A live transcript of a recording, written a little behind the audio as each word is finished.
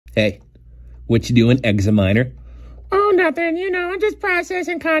Hey, what you doing, XaMiner? Oh, nothing. You know, I'm just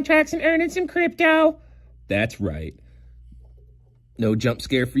processing contracts and earning some crypto. That's right. No jump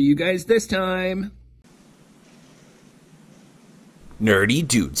scare for you guys this time. Nerdy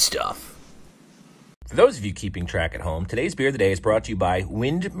dude stuff. For those of you keeping track at home, today's beer of the day is brought to you by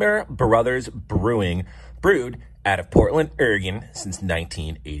Windmer Brothers Brewing, brewed out of Portland, Oregon since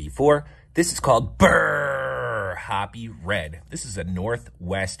 1984. This is called Brrr Hoppy Red. This is a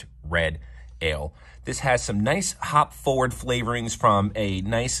Northwest Red Ale. This has some nice hop-forward flavorings from a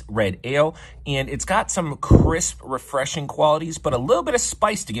nice red ale, and it's got some crisp, refreshing qualities, but a little bit of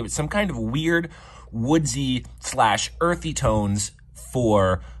spice to give it some kind of weird, woodsy / earthy tones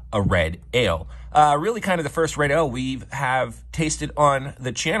for a red ale. Really kind of the first red ale we have tasted on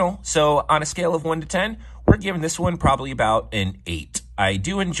the channel. So on a scale of 1 to 10, we're giving this one probably about an 8. I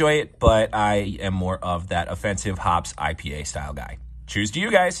do enjoy it, but I am more of that offensive hops IPA style guy. Cheers to you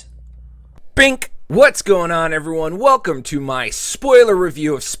guys. Bink! What's going on, everyone? Welcome to my spoiler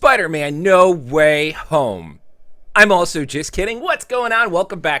review of Spider-Man No Way Home. I'm also just kidding. What's going on?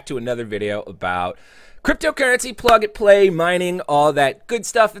 Welcome back to another video about cryptocurrency, plug and play, mining, all that good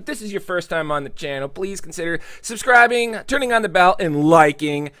stuff. If this is your first time on the channel, please consider subscribing, turning on the bell, and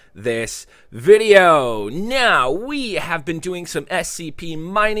liking this video. Now, we have been doing some SCP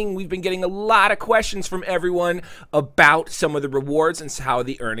mining. We've been getting a lot of questions from everyone about some of the rewards and how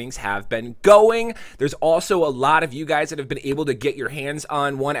the earnings have been going. There's also a lot of you guys that have been able to get your hands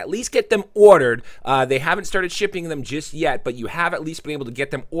on one, at least get them ordered. They haven't started shipping them just yet, but you have at least been able to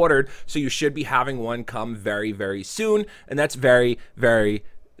get them ordered, so you should be having one come very, very soon, and that's very, very,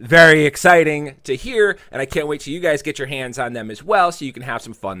 very exciting to hear, and I can't wait till you guys get your hands on them as well so you can have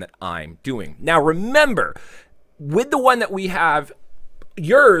some fun that I'm doing. Now, remember, with the one that we have,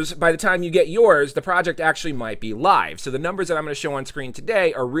 yours, by the time you get yours, the project actually might be live. So the numbers that I'm going to show on screen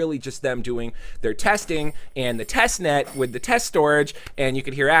today are really just them doing their testing and the test net with the test storage. And you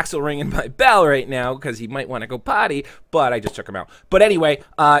can hear Axel ringing my bell right now because he might want to go potty, but I just took him out. But anyway,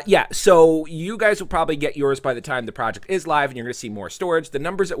 yeah, so you guys will probably get yours by the time the project is live and you're going to see more storage. The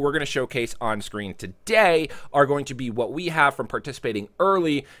numbers that we're going to showcase on screen today are going to be what we have from participating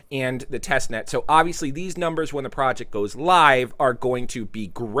early and the test net. So obviously these numbers when the project goes live are going to be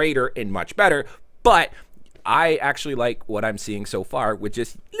greater and much better, but I actually like what I'm seeing so far with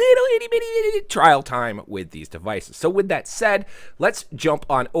just little itty bitty trial time with these devices. So with that said, let's jump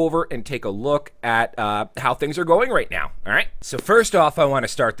on over and take a look at how things are going right now. All right. So first off, I want to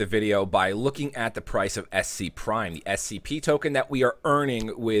start the video by looking at the price of scprime, the SCP token that we are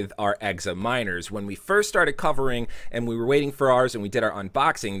earning with our XaMiners. When we first started covering and we were waiting for ours and we did our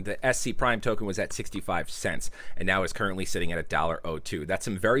unboxing, the scprime token was at 65 cents and now is currently sitting at $1.02. That's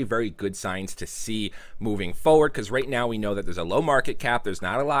some very, very good signs to see moving forward, because right now we know that there's a low market cap. There's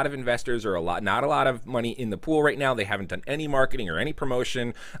not a lot of investors or not a lot of money in the pool right now. They haven't done any marketing or any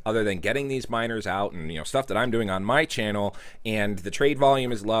promotion other than getting these miners out and, you know, stuff that I'm doing on my channel, and the trade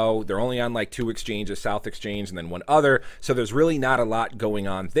volume is low. They're only on like 2 exchanges, SouthXchange and then one other, so there's really not a lot going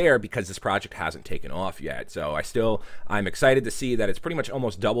on there because this project hasn't taken off yet. So I'm excited to see that it's pretty much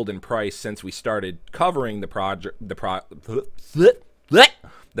almost doubled in price since we started covering the project,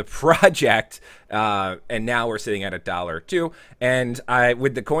 and now we're sitting at $1.02, and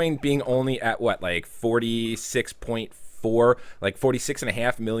with the coin being only at what, like 46.4, like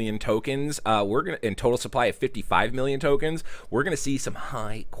 46.5 million tokens, we're gonna, in total supply of 55 million tokens, we're gonna see some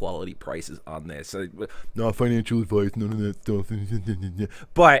high quality prices on this. Not financial advice, none of that stuff.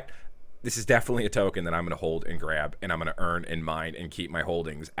 But this is definitely a token that I'm going to hold and grab, and I'm going to earn and mine and keep my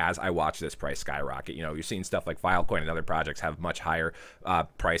holdings as I watch this price skyrocket. You know, you're seeing stuff like Filecoin and other projects have much higher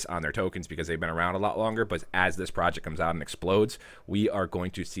price on their tokens because they've been around a lot longer. But as this project comes out and explodes, we are going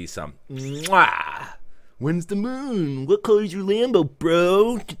to see some mwah. When's the moon? What color is your Lambo,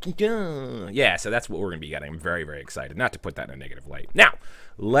 bro? Yeah, so that's what we're going to be getting. I'm very, very excited. Not to put that in a negative light. Now,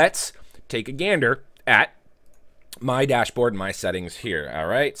 let's take a gander at my dashboard and my settings here. All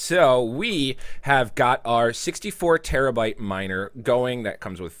right, so we have got our 64 terabyte miner going. That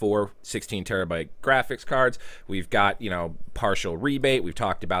comes with 4 16 terabyte graphics cards. We've got, you know, partial rebate. We've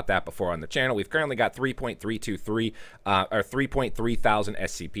talked about that before on the channel. We've currently got 3.323 or 3.3 thousand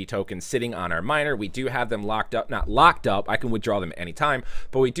SCP tokens sitting on our miner. We do have them locked up, not locked up, I can withdraw them anytime,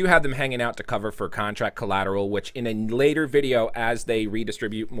 but we do have them hanging out to cover for contract collateral, which in a later video, as they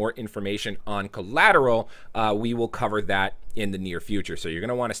redistribute more information on collateral, we will cover that in the near future. So you're going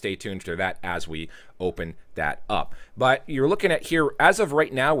to want to stay tuned to that as we open that up. But you're looking at here, as of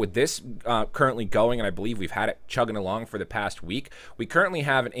right now, with this currently going, and I believe we've had it chugging along for the past week, we currently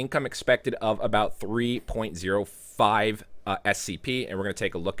have an income expected of about 3.05 SCP, and we're going to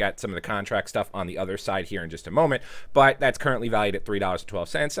take a look at some of the contract stuff on the other side here in just a moment. But that's currently valued at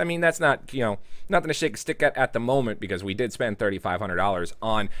 $3.12. I mean, that's not, you know, nothing to shake a stick at the moment, because we did spend $3,500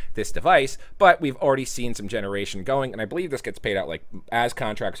 on this device, but we've already seen some generation going, and I believe this gets paid out like as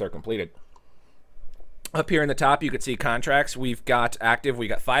contracts are completed. Up here in the top, you can see contracts. We've got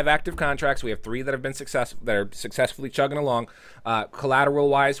 5 active contracts. We have 3 that have been successfully chugging along. Collateral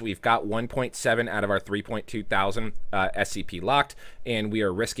wise, we've got 1.7 out of our 3.2 thousand SCP locked, and we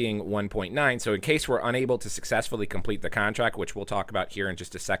are risking 1.9. So in case we're unable to successfully complete the contract, which we'll talk about here in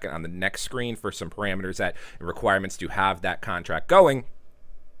just a second on the next screen for some parameters that requirements to have that contract going,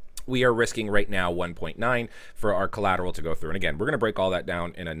 we are risking right now 1.9 for our collateral to go through. And again, we're going to break all that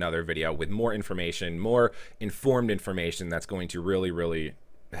down in another video with more information, more informed information that's going to really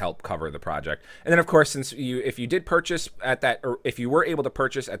help cover the project. And then of course, if you did purchase at that, or if you were able to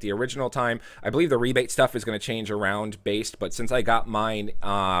purchase at the original time, I believe the rebate stuff is going to change around based, but since I got mine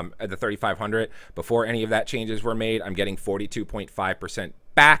at the 3,500 before any of that changes were made, I'm getting 42.5%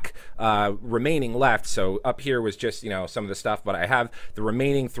 back remaining left. So up here was just, you know, some of the stuff, but I have the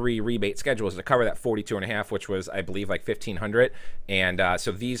remaining 3 rebate schedules to cover that 42.5, which was, I believe, like 1,500. And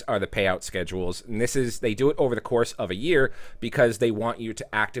so these are the payout schedules, and they do it over the course of a year because they want you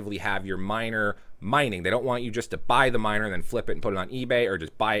to actively have your miner mining. They don't want you just to buy the miner and then flip it and put it on eBay, or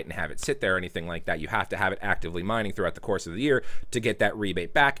just buy it and have it sit there or anything like that. You have to have it actively mining throughout the course of the year to get that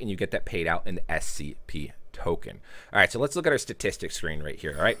rebate back, and you get that paid out in the SCP token. All right, so let's look at our statistics screen right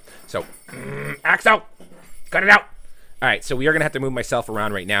here. All right, so axe out, cut it out. All right, so we are gonna have to move myself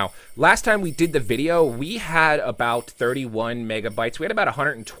around right now. Last time we did the video, we had about 31 megabytes. We had about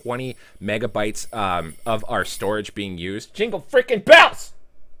 120 megabytes of our storage being used. Jingle freaking bells!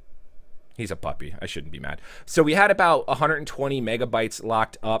 He's a puppy. I shouldn't be mad. So we had about 120 megabytes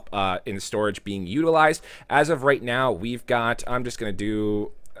locked up in storage being utilized. As of right now, we've got, I'm just gonna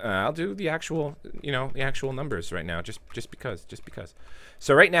do, I'll do the actual, you know, the actual numbers right now, just because.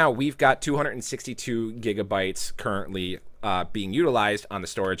 So right now we've got 262 gigabytes currently being utilized on the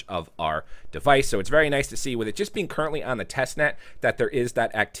storage of our device. So it's very nice to see, with it just being currently on the test net, that there is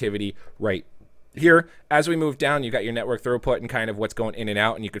that activity right here. As we move down, you got your network throughput and kind of what's going in and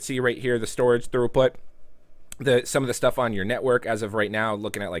out, and you can see right here the storage throughput. Some of the stuff on your network as of right now,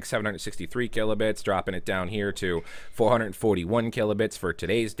 looking at like 763 kilobits, dropping it down here to 441 kilobits for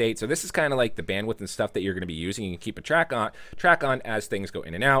today's date. So this is kind of like the bandwidth and stuff that you're going to be using. You can keep a track on as things go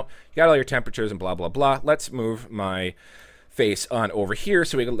in and out. You got all your temperatures and blah blah blah. Let's move my face on over here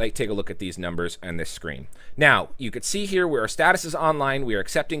so we can take a look at these numbers on this screen. Now you could see here where our status is online. We are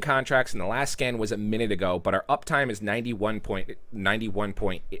accepting contracts, and the last scan was a minute ago, but our uptime is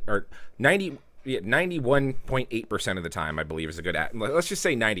 91.8% of the time, I believe, is a good let's just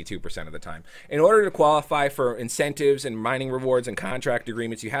say 92% of the time. In order to qualify for incentives and mining rewards and contract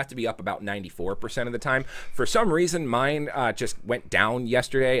agreements, you have to be up about 94% of the time. For some reason, mine just went down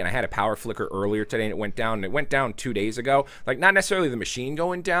yesterday, and I had a power flicker earlier today, and it went down, and it went down 2 days ago. Like, not necessarily the machine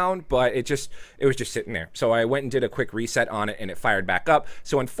going down, but it was just sitting there. So I went and did a quick reset on it, and it fired back up.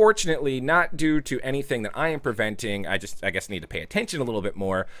 So unfortunately, not due to anything that I am preventing, I guess need to pay attention a little bit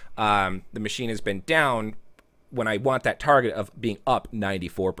more. The machine has been down when I want that target of being up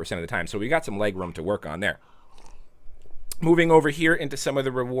 94% of the time. So we got some leg room to work on there. Moving over here into some of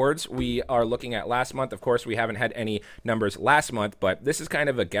the rewards, we are looking at last month. Of course, we haven't had any numbers last month, but this is kind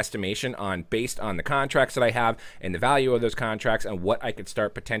of a guesstimation based on the contracts that I have and the value of those contracts and what I could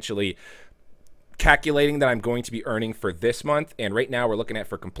start potentially calculating that I'm going to be earning for this month. And right now we're looking at,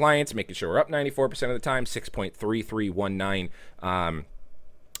 for compliance, making sure we're up 94% of the time, 6.3319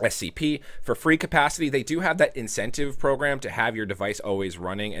 SCP. For free capacity, they do have that incentive program to have your device always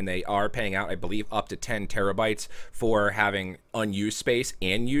running, and they are paying out, I believe, up to 10 terabytes for having unused space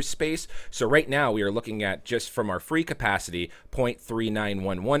and used space. So right now we are looking at, just from our free capacity,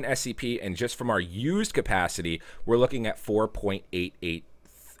 0.3911 SCP, and just from our used capacity, we're looking at 4.8883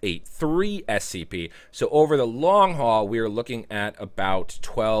 SCP. So over the long haul, we are looking at about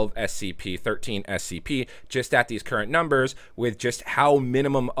 12 SCP, 13 SCP, just at these current numbers, with just how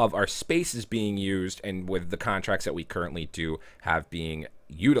minimum of our space is being used, and with the contracts that we currently do have being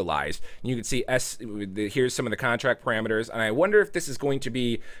utilized. And you can see here's some of the contract parameters, and I wonder if this is going to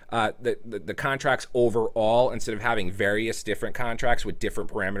be the contracts overall, instead of having various different contracts with different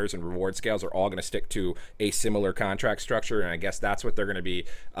parameters and reward scales, are all going to stick to a similar contract structure. And I guess that's what they're going to be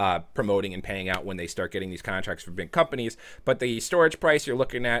promoting and paying out when they start getting these contracts for big companies. But the storage price, you're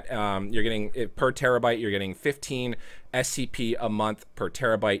looking at, you're getting per terabyte, you're getting 15 SCP a month per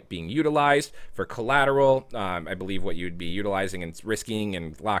terabyte being utilized. For collateral, I believe what you'd be utilizing and risking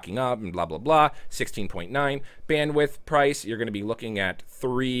and locking up and blah, blah, blah, 16.9. Bandwidth price, you're going to be looking at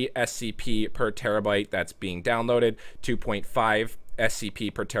 3 SCP per terabyte that's being downloaded, 2.5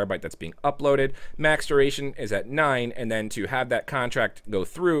 SCP per terabyte that's being uploaded. Max duration is at 9, and then to have that contract go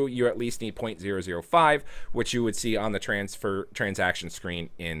through, you at least need 0.005, which you would see on the transaction screen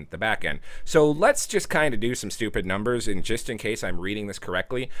in the backend. So let's just kind of do some stupid numbers, and just in case I'm reading this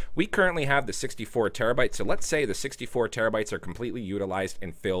correctly, we currently have the 64 terabytes. So let's say the 64 terabytes are completely utilized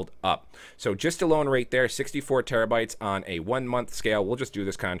and filled up. So just alone right there, 64 terabytes on a 1-month scale. We'll just do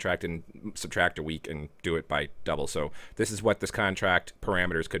this contract and subtract a week and do it by double. So this is what this contract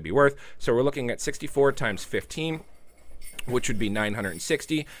parameters could be worth. So we're looking at 64 times 15, which would be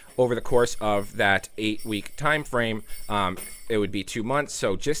 960 over the course of that 8-week time frame. It would be 2 months.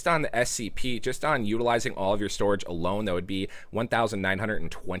 So just on the SCP, just on utilizing all of your storage alone, that would be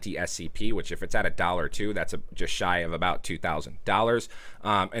 1,920 SCP, which if it's at $1.02, that's just shy of about $2,000.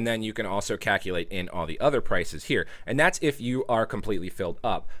 And then you can also calculate in all the other prices here. And that's if you are completely filled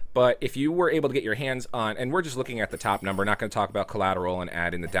up. But if you were able to get your hands on, and we're just looking at the top number, not going to talk about collateral and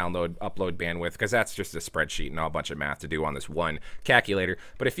add in the download, upload bandwidth, because that's just a spreadsheet and a bunch of math to do on this one calculator.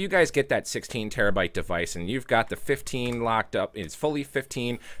 But if you guys get that 16 terabyte device and you've got the 15 locked up, it's fully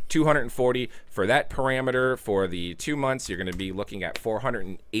 15, 240 for that parameter for the 2 months, you're going to be looking at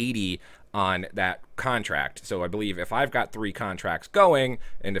 480 on that contract. So I believe if I've got 3 contracts going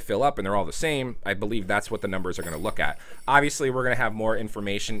and to fill up and they're all the same, I believe that's what the numbers are going to look at. Obviously, we're going to have more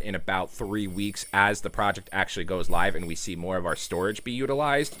information in about 3 weeks as the project actually goes live and we see more of our storage be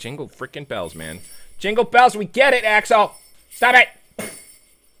utilized. Jingle freaking bells, man. Jingle bells, we get it, Axel. Stop it.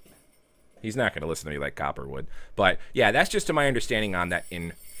 He's not going to listen to me like Copper would. But yeah, that's just to my understanding on that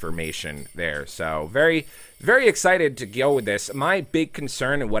information there. So very, very excited to go with this. My big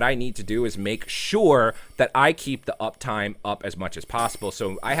concern and what I need to do is make sure that I keep the uptime up as much as possible.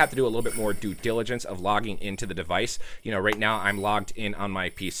 So I have to do a little bit more due diligence of logging into the device. You know, right now I'm logged in on my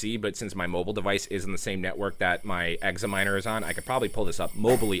PC, but since my mobile device is in the same network that my XaMiner is on, I could probably pull this up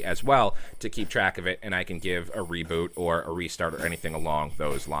mobily as well to keep track of it, and I can give a reboot or a restart or anything along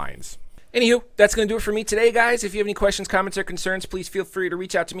those lines. Anywho, that's going to do it for me today, guys. If you have any questions, comments, or concerns, please feel free to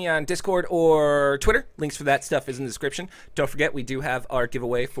reach out to me on Discord or Twitter. Links for that stuff is in the description. Don't forget, we do have our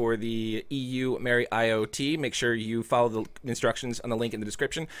giveaway for the EU Merry IoT. Make sure you follow the instructions on the link in the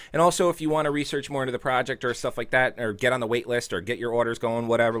description. And also, if you want to research more into the project or stuff like that, or get on the wait list or get your orders going,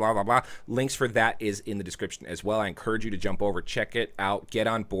 whatever, blah, blah, blah, links for that is in the description as well. I encourage you to jump over, check it out, get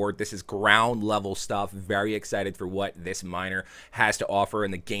on board. This is ground level stuff. Very excited for what this miner has to offer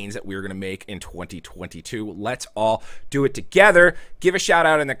and the gains that we're going to make in 2022. Let's all do it together. Give a shout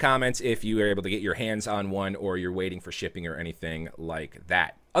out in the comments if you are able to get your hands on one or you're waiting for shipping or anything like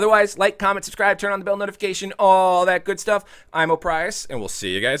that. Otherwise, like, comment, subscribe, turn on the bell notification, all that good stuff. I'm O'Price, and we'll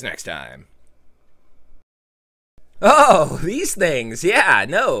see you guys next time. Oh, these things. Yeah,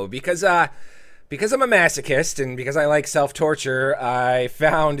 no, because I'm a masochist and because I like self-torture, I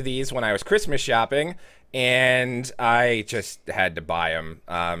found these when I was Christmas shopping, and I just had to buy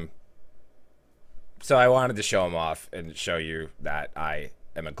them. So I wanted to show them off and show you that I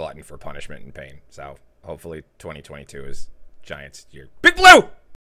am a glutton for punishment and pain. So hopefully 2022 is Giants' year. Big Blue!